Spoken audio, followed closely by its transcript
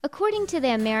According to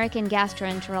the American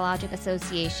Gastroenterologic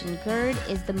Association, GERD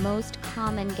is the most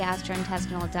common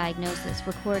gastrointestinal diagnosis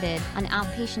recorded on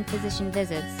outpatient physician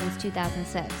visits since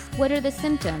 2006. What are the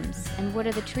symptoms and what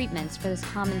are the treatments for this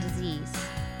common disease?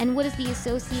 And what is the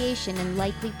association and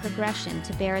likely progression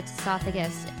to Barrett's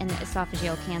esophagus and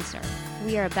esophageal cancer?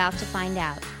 We are about to find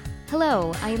out.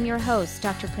 Hello, I am your host,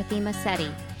 Dr. Prathima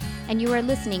Sethi, and you are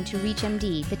listening to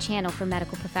ReachMD, the channel for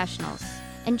medical professionals.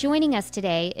 And joining us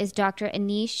today is Dr.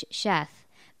 Anish Sheth,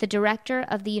 the director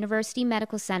of the University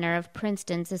Medical Center of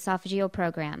Princeton's esophageal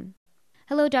program.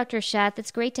 Hello, Dr. Sheth. It's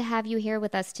great to have you here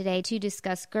with us today to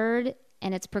discuss GERD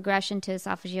and its progression to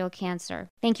esophageal cancer.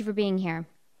 Thank you for being here.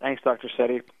 Thanks, Dr.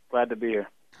 Sethi. Glad to be here.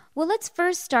 Well, let's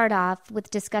first start off with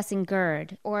discussing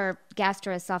GERD, or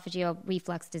gastroesophageal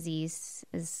reflux disease,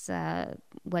 is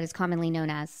what is commonly known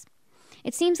as.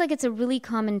 It seems like it's a really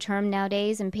common term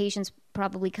nowadays, and patients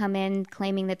probably come in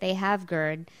claiming that they have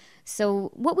GERD.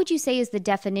 So what would you say is the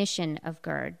definition of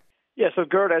GERD? Yeah, so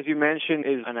GERD, as you mentioned,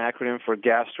 is an acronym for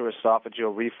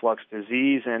gastroesophageal reflux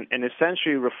disease and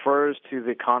essentially refers to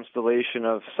the constellation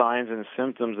of signs and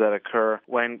symptoms that occur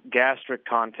when gastric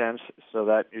contents, so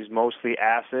that is mostly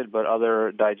acid but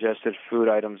other digested food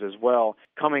items as well,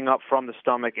 coming up from the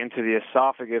stomach into the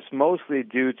esophagus, mostly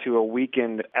due to a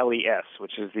weakened LES,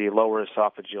 which is the lower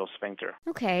esophageal sphincter.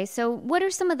 Okay, so what are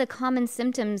some of the common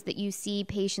symptoms that you see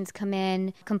patients come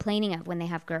in complaining of when they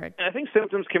have GERD? I think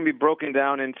symptoms can be broken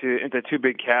down into two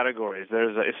big categories.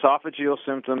 There's esophageal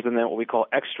symptoms and then what we call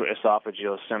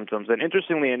extraesophageal symptoms. And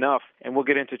interestingly enough, and we'll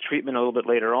get into treatment a little bit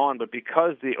later on, but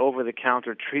because the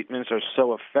over-the-counter treatments are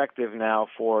so effective now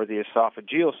for the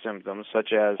esophageal symptoms,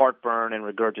 such as heartburn and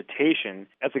regurgitation,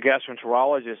 as a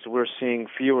gastroenterologist, we're seeing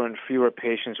fewer and fewer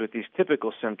patients with these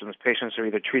typical symptoms. Patients are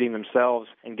either treating themselves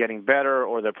and getting better,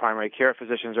 or their primary care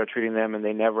physicians are treating them and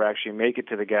they never actually make it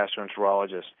to the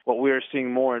gastroenterologist. What we are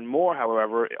seeing more and more,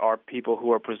 however, are people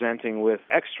who are presenting with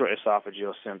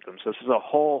extraesophageal symptoms. So this is a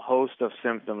whole host of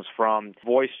symptoms from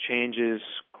voice changes,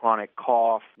 chronic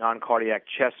cough, non-cardiac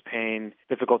chest pain,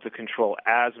 difficult to control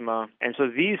asthma. And so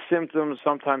these symptoms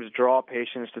sometimes draw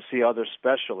patients to see other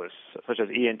specialists, such as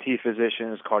ENT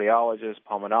physicians, cardiologists,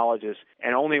 pulmonologists,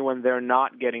 and only when they're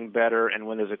not getting better and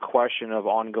when there's a question of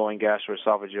ongoing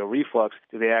gastroesophageal reflux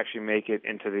do they actually make it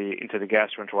into the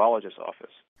gastroenterologist's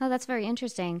office. Oh, that's very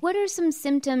interesting. What are some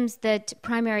symptoms that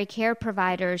primary care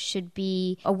providers should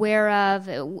be aware of?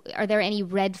 Are there any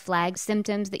red flag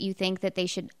symptoms that you think that they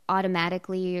should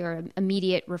automatically or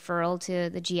immediate referral to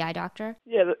the GI doctor?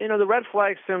 Yeah, the red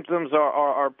flag symptoms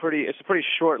are it's a pretty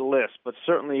short list, but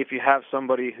certainly if you have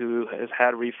somebody who has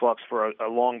had reflux for a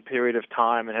long period of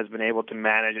time and has been able to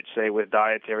manage it, say, with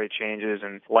dietary changes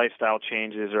and lifestyle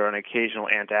changes or an occasional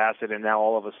antacid, and now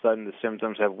all of a sudden the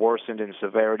symptoms have worsened in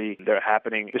severity, they're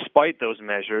happening despite those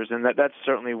measures, and that's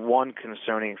certainly one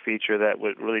concerning feature that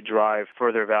would really drive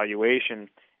further evaluation.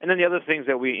 And then the other things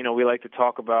that we like to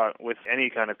talk about with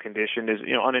any kind of condition is,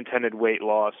 unintended weight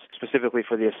loss, specifically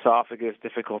for the esophagus,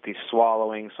 difficulty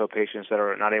swallowing, so patients that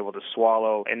are not able to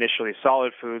swallow initially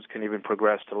solid foods can even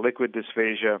progress to liquid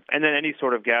dysphagia. And then any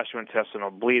sort of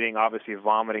gastrointestinal bleeding, obviously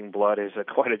vomiting blood is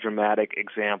quite a dramatic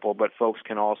example, but folks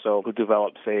can also, who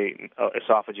develop, say,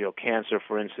 esophageal cancer,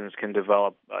 for instance, can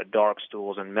develop dark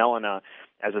stools and melena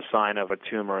as a sign of a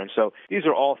tumor. And so these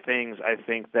are all things, I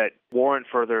think, that warrant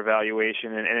further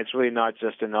evaluation, and it's really not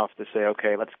just enough to say,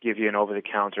 okay, let's give you an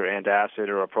over-the-counter antacid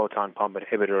or a proton pump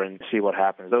inhibitor and see what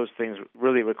happens. Those things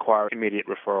really require immediate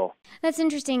referral. That's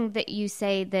interesting that you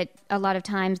say that a lot of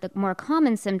times the more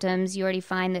common symptoms, you already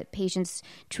find that patients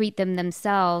treat them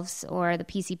themselves, or the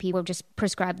PCP will just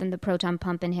prescribe them the proton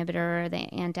pump inhibitor or the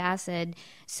antacid.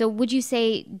 So would you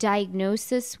say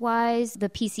diagnosis-wise, the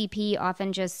PCP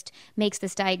often just makes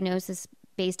this diagnosis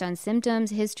based on symptoms,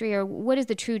 history, or what is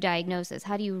the true diagnosis?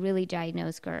 How do you really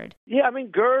diagnose GERD? Yeah,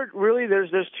 GERD, really,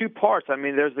 there's two parts.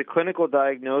 There's the clinical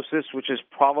diagnosis, which is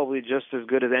probably just as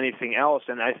good as anything else.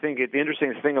 And I think the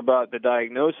interesting thing about the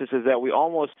diagnosis is that we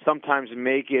almost sometimes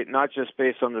make it not just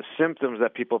based on the symptoms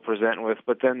that people present with,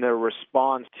 but then their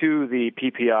response to the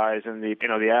PPIs and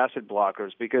the acid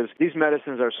blockers, because these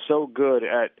medicines are so good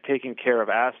at taking care of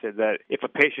acid that if a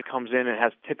patient comes in and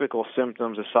has typical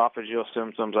symptoms, esophageal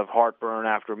symptoms of heartburn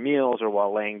after meals or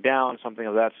while laying down, something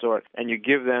of that sort, and you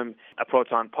give them a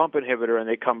proton pump inhibitor and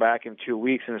they come back in 2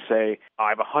 weeks and say, I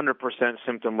have 100%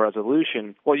 symptom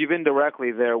resolution, well, you've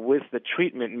indirectly there with the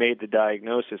treatment made the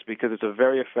diagnosis, because it's a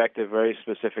very effective, very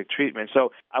specific treatment.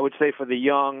 So I would say for the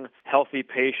young, healthy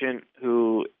patient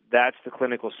who that's the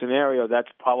clinical scenario, that's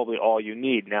probably all you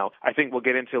need. Now, I think we'll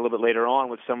get into a little bit later on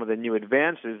with some of the new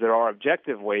advances. There are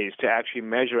objective ways to actually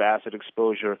measure acid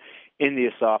exposure in the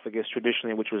esophagus,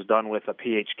 traditionally, which was done with a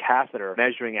pH catheter,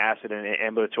 measuring acid in an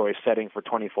ambulatory setting for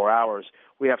 24 hours.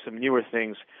 We have some newer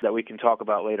things that we can talk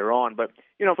about later on. But,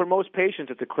 for most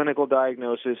patients, it's a clinical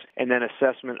diagnosis and then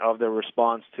assessment of their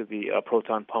response to the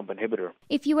proton pump inhibitor.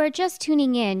 If you are just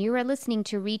tuning in, you are listening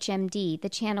to ReachMD, the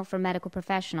channel for medical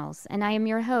professionals, and I am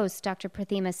your host, Dr.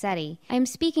 Prathima Sethi. I am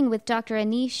speaking with Dr.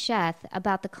 Anish Sheth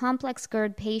about the complex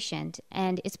GERD patient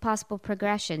and its possible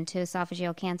progression to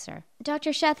esophageal cancer.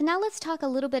 Dr. Sheth, now let's talk a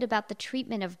little bit about the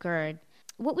treatment of GERD.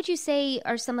 What would you say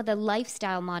are some of the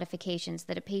lifestyle modifications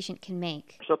that a patient can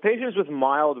make? So patients with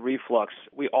mild reflux,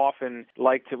 we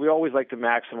always like to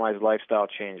maximize lifestyle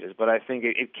changes, but I think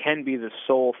it can be the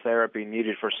sole therapy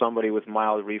needed for somebody with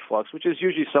mild reflux, which is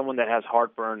usually someone that has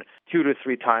heartburn 2 to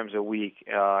 3 times a week,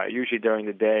 usually during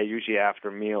the day, usually after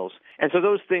meals. And so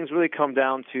those things really come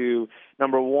down to,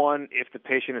 number one, if the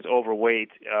patient is overweight,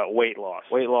 weight loss.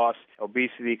 Weight loss,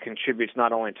 obesity contributes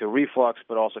not only to reflux,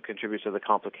 but also contributes to the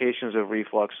complications of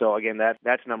reflux. So again,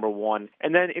 that's number one.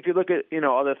 And then if you look at,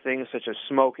 other things such as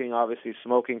smoking, obviously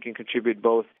smoking can contribute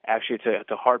both actually to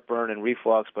heartburn and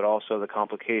reflux, but also the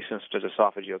complications such as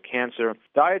esophageal cancer.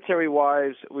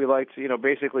 Dietary-wise, we like to,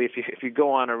 basically if you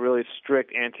go on a really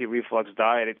strict anti-reflux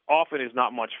diet, it often is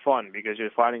not much fun because you're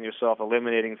finding yourself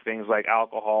eliminating things like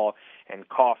alcohol and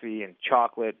coffee and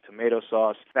chocolate, tomato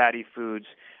sauce, fatty foods.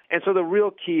 And so the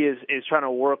real key is trying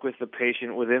to work with the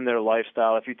patient within their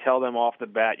lifestyle. If you tell them off the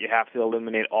bat you have to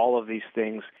eliminate all of these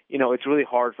things, it's really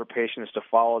hard for patients to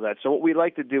follow that. So what we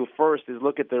like to do first is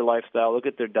look at their lifestyle, look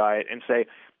at their diet, and say,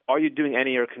 are you doing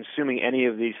any or consuming any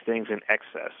of these things in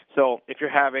excess? So if you're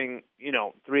having,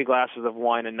 3 glasses of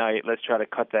wine a night, let's try to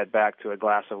cut that back to a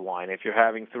glass of wine. If you're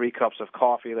having 3 cups of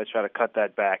coffee, let's try to cut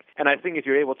that back. And I think if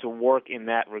you're able to work in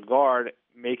that regard,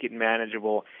 make it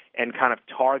manageable, and kind of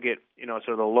target, sort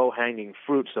of the low-hanging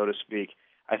fruit, so to speak,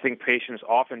 I think patients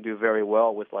often do very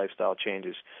well with lifestyle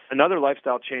changes. Another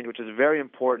lifestyle change, which is very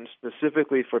important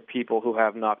specifically for people who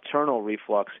have nocturnal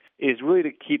reflux, is really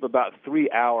to keep about 3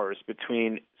 hours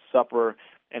between supper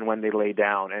and when they lay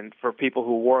down. And for people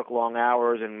who work long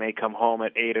hours and may come home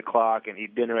at 8 o'clock and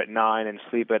eat dinner at 9 and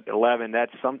sleep at 11,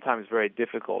 that's sometimes very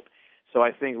difficult. So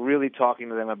I think really talking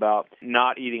to them about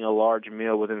not eating a large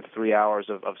meal within 3 hours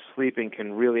of sleeping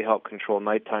can really help control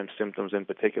nighttime symptoms in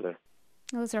particular.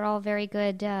 Those are all very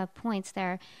good points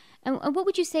there. And what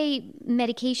would you say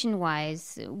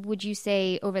medication-wise? Would you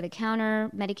say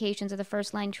over-the-counter medications are the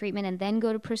first-line treatment and then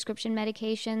go to prescription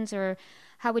medications, or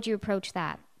how would you approach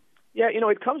that? Yeah,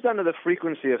 it comes down to the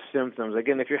frequency of symptoms.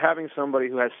 Again, if you're having somebody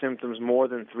who has symptoms more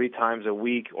than 3 times a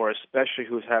week, or especially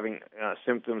who's having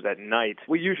symptoms at night,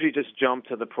 we usually just jump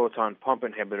to the proton pump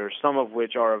inhibitors, some of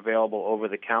which are available over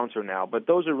the counter now. But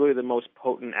those are really the most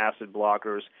potent acid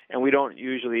blockers, and we don't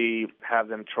usually have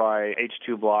them try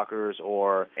H2 blockers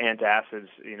or antacids,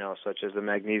 such as the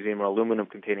magnesium or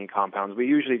aluminum-containing compounds. We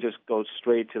usually just go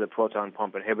straight to the proton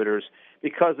pump inhibitors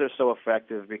because they're so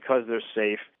effective, because they're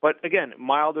safe. But again,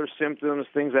 milder symptoms,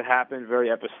 things that happen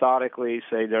very episodically,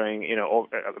 say during,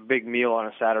 a big meal on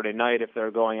a Saturday night, if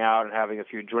they're going out and having a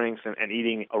few drinks and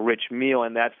eating a rich meal,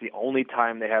 and that's the only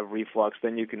time they have reflux,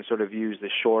 then you can sort of use the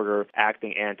shorter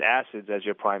acting antacids as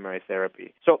your primary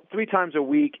therapy. So 3 times a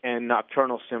week and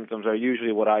nocturnal symptoms are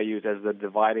usually what I use as the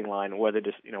dividing line, whether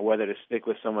to stick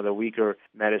with some of the weaker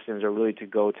medicines or really to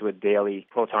go to a daily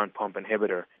proton pump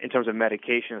inhibitor in terms of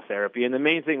medication therapy. And the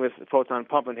main thing with proton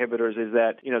pump inhibitors is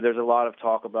that, there's a lot of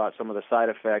talk about some of the side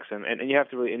effects, and you have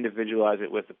to really individualize it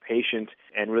with the patient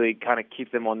and really kind of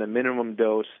keep them on the minimum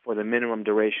dose for the minimum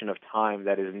duration of time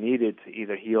that is needed to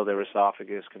either heal their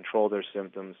esophagus, control their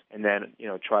symptoms, and then,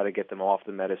 try to get them off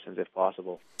the medicines if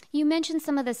possible. You mentioned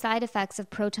some of the side effects of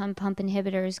proton pump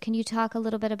inhibitors. Can you talk a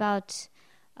little bit about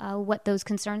what those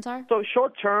concerns are? So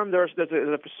short term, there's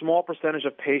a small percentage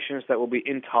of patients that will be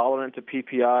intolerant to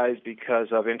PPIs because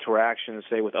of interactions,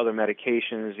 say, with other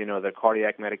medications, the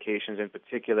cardiac medications, in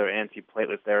particular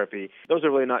antiplatelet therapy. Those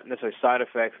are really not necessarily side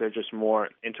effects. They're just more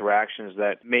interactions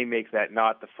that may make that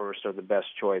not the first or the best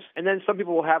choice. And then some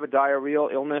people will have a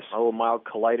diarrheal illness. A little mild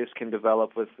colitis can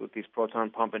develop with these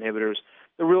proton pump inhibitors.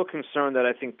 the real concern that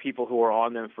I think people who are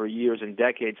on them for years and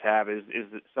decades have is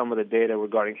that some of the data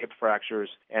regarding hip fractures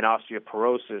and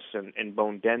osteoporosis and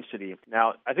bone density.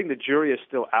 Now, I think the jury is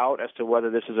still out as to whether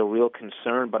this is a real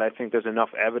concern, but I think there's enough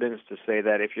evidence to say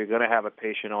that if you're going to have a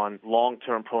patient on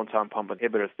long-term proton pump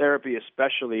inhibitor therapy,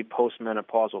 especially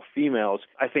postmenopausal females,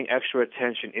 I think extra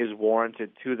attention is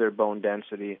warranted to their bone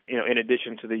density. In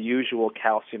addition to the usual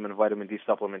calcium and vitamin D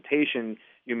supplementation,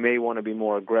 you may want to be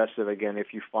more aggressive again if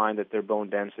you find that their bone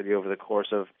density over the course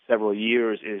of several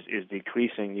years is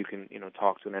decreasing. You can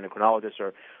talk to an endocrinologist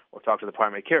or talk to the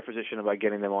primary care physician about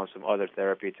getting them on some other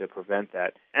therapy to prevent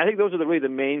that. And I think those are really the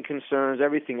main concerns.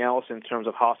 Everything else in terms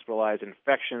of hospitalized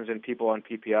infections and people on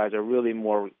PPIs are really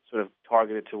more sort of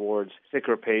targeted towards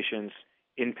sicker patients,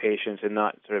 inpatients, and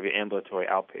not sort of ambulatory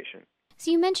outpatient. So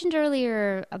you mentioned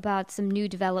earlier about some new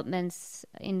developments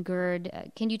in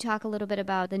GERD. Can you talk a little bit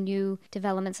about the new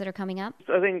developments that are coming up?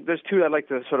 I think there's two I'd like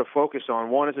to sort of focus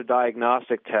on. One is a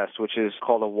diagnostic test, which is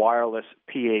called a wireless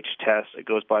pH test. It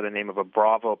goes by the name of a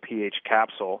Bravo pH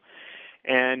capsule.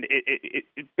 And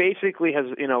it basically has,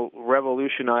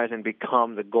 revolutionized and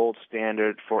become the gold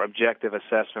standard for objective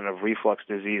assessment of reflux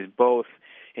disease, both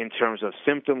in terms of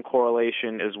symptom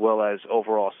correlation as well as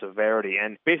overall severity.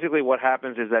 And basically what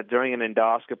happens is that during an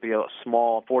endoscopy, a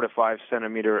small 4 to 5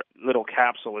 centimeter little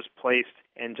capsule is placed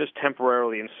and just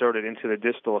temporarily inserted into the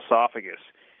distal esophagus.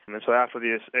 And so after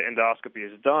the endoscopy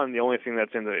is done, the only thing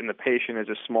that's in the patient is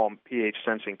a small pH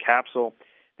sensing capsule.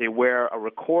 They wear a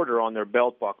recorder on their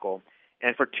belt buckle.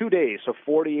 And for 2 days, so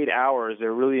 48 hours,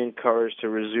 they're really encouraged to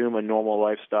resume a normal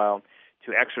lifestyle,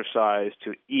 to exercise,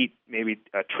 to eat maybe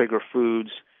trigger foods,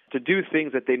 to do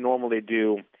things that they normally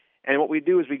do. And what we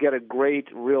do is we get a great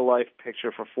real-life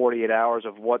picture for 48 hours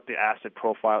of what the acid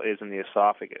profile is in the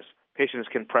esophagus. Patients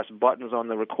can press buttons on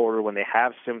the recorder when they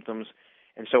have symptoms,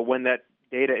 and so when that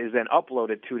data is then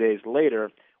uploaded 2 days later,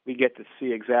 we get to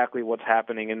see exactly what's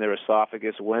happening in their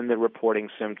esophagus when they're reporting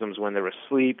symptoms, when they're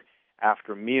asleep,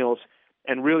 after meals.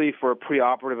 And really for a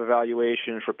preoperative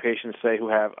evaluation for patients, say, who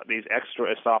have these extra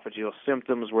esophageal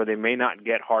symptoms where they may not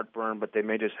get heartburn, but they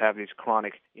may just have these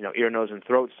chronic, ear, nose, and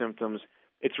throat symptoms,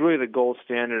 it's really the gold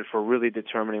standard for really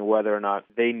determining whether or not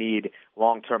they need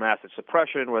long-term acid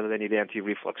suppression, whether they need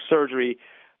anti-reflux surgery,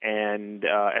 and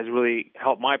has really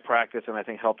helped my practice and I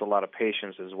think helped a lot of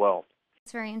patients as well.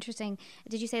 It's very interesting.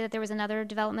 Did you say that there was another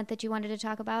development that you wanted to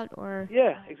talk about, or?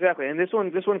 Yeah, exactly. And this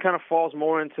one kind of falls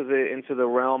more into the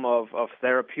realm of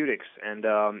therapeutics, and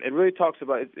it really talks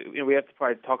about. We have to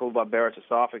probably talk a little about Barrett's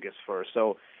esophagus first.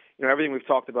 So, everything we've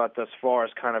talked about thus far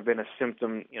has kind of been a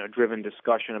symptom-driven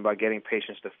discussion about getting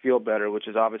patients to feel better, which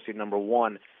is obviously number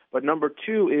one. But number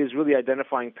two is really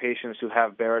identifying patients who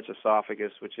have Barrett's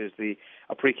esophagus, which is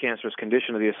a precancerous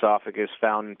condition of the esophagus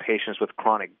found in patients with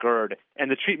chronic GERD. And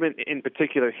the treatment in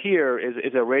particular here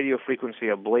is a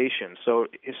radiofrequency ablation. So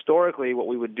historically, what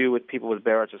we would do with people with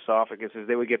Barrett's esophagus is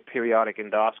they would get periodic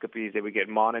endoscopies, they would get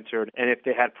monitored, and if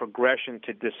they had progression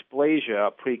to dysplasia,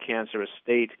 a precancerous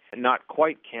state, not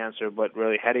quite cancer, but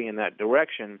really heading in that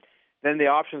direction, then the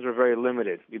options were very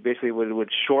limited. We basically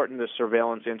would shorten the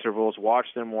surveillance intervals, watch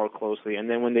them more closely, and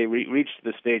then when they reached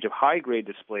the stage of high-grade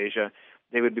dysplasia,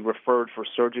 they would be referred for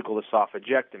surgical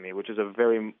esophagectomy, which is a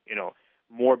very,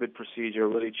 morbid procedure,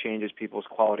 really changes people's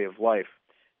quality of life.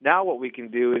 Now what we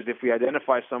can do is if we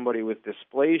identify somebody with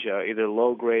dysplasia, either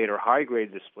low-grade or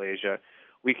high-grade dysplasia,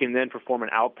 we can then perform an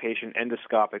outpatient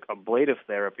endoscopic ablative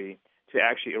therapy to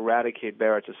actually eradicate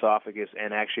Barrett's esophagus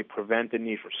and actually prevent the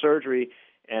need for surgery,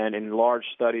 and in large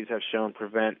studies have shown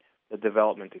prevent the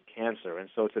development of cancer. And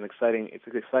so it's an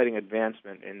exciting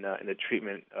advancement in the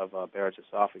treatment of Barrett's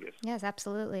esophagus. Yes,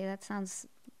 absolutely. That sounds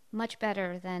much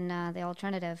better than the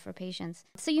alternative for patients.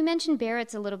 So you mentioned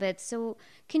Barrett's a little bit. So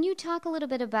can you talk a little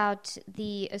bit about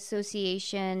the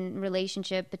association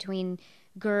relationship between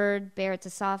GERD, Barrett's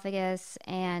esophagus,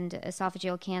 and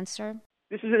esophageal cancer?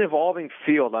 This is an evolving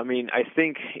field. I mean, I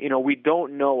think, we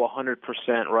don't know 100%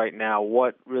 right now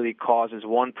what really causes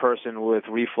one person with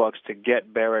reflux to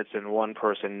get Barrett's and one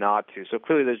person not to. So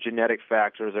clearly there's genetic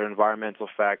factors or environmental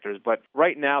factors. But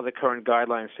right now the current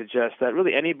guidelines suggest that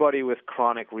really anybody with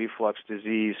chronic reflux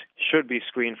disease should be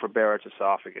screened for Barrett's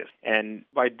esophagus. And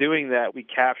by doing that, we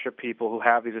capture people who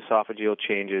have these esophageal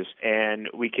changes, and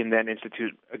we can then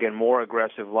institute, again, more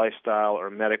aggressive lifestyle or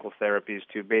medical therapies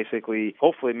to basically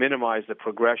hopefully minimize the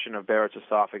progression of Barrett's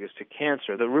esophagus to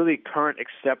cancer, the really current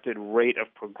accepted rate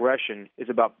of progression is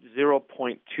about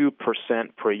 0.2%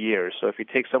 per year. So if you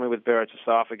take somebody with Barrett's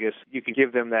esophagus, you can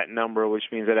give them that number, which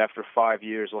means that after 5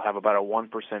 years, they'll have about a 1%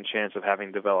 chance of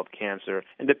having developed cancer.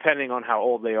 And depending on how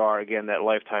old they are, again, that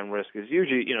lifetime risk is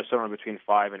usually, somewhere between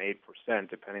 5 and 8%,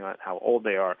 depending on how old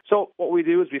they are. So what we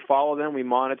do is we follow them, we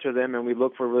monitor them, and we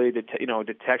look for really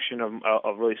detection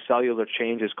of really cellular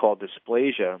changes called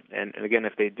dysplasia. And again,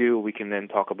 if they do, we can then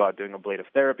talk about doing ablative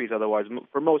therapies. Otherwise,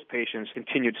 for most patients,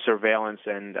 continued surveillance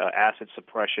and acid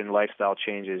suppression, lifestyle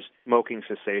changes, smoking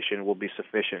cessation will be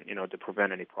sufficient, to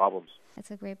prevent any problems.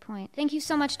 That's a great point. Thank you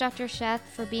so much, Dr. Sheth,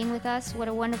 for being with us. What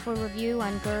a wonderful review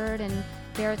on GERD and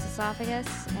Barrett's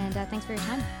esophagus, and thanks for your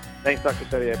time. Thanks, Dr.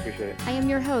 Sethi. I appreciate it. I am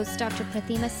your host, Dr.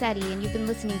 Prathima Sethi, and you've been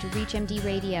listening to ReachMD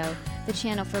Radio, the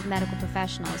channel for medical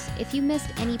professionals. If you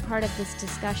missed any part of this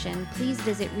discussion, please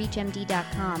visit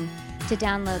ReachMD.com to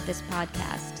download this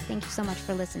podcast. Thank you so much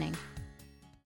for listening.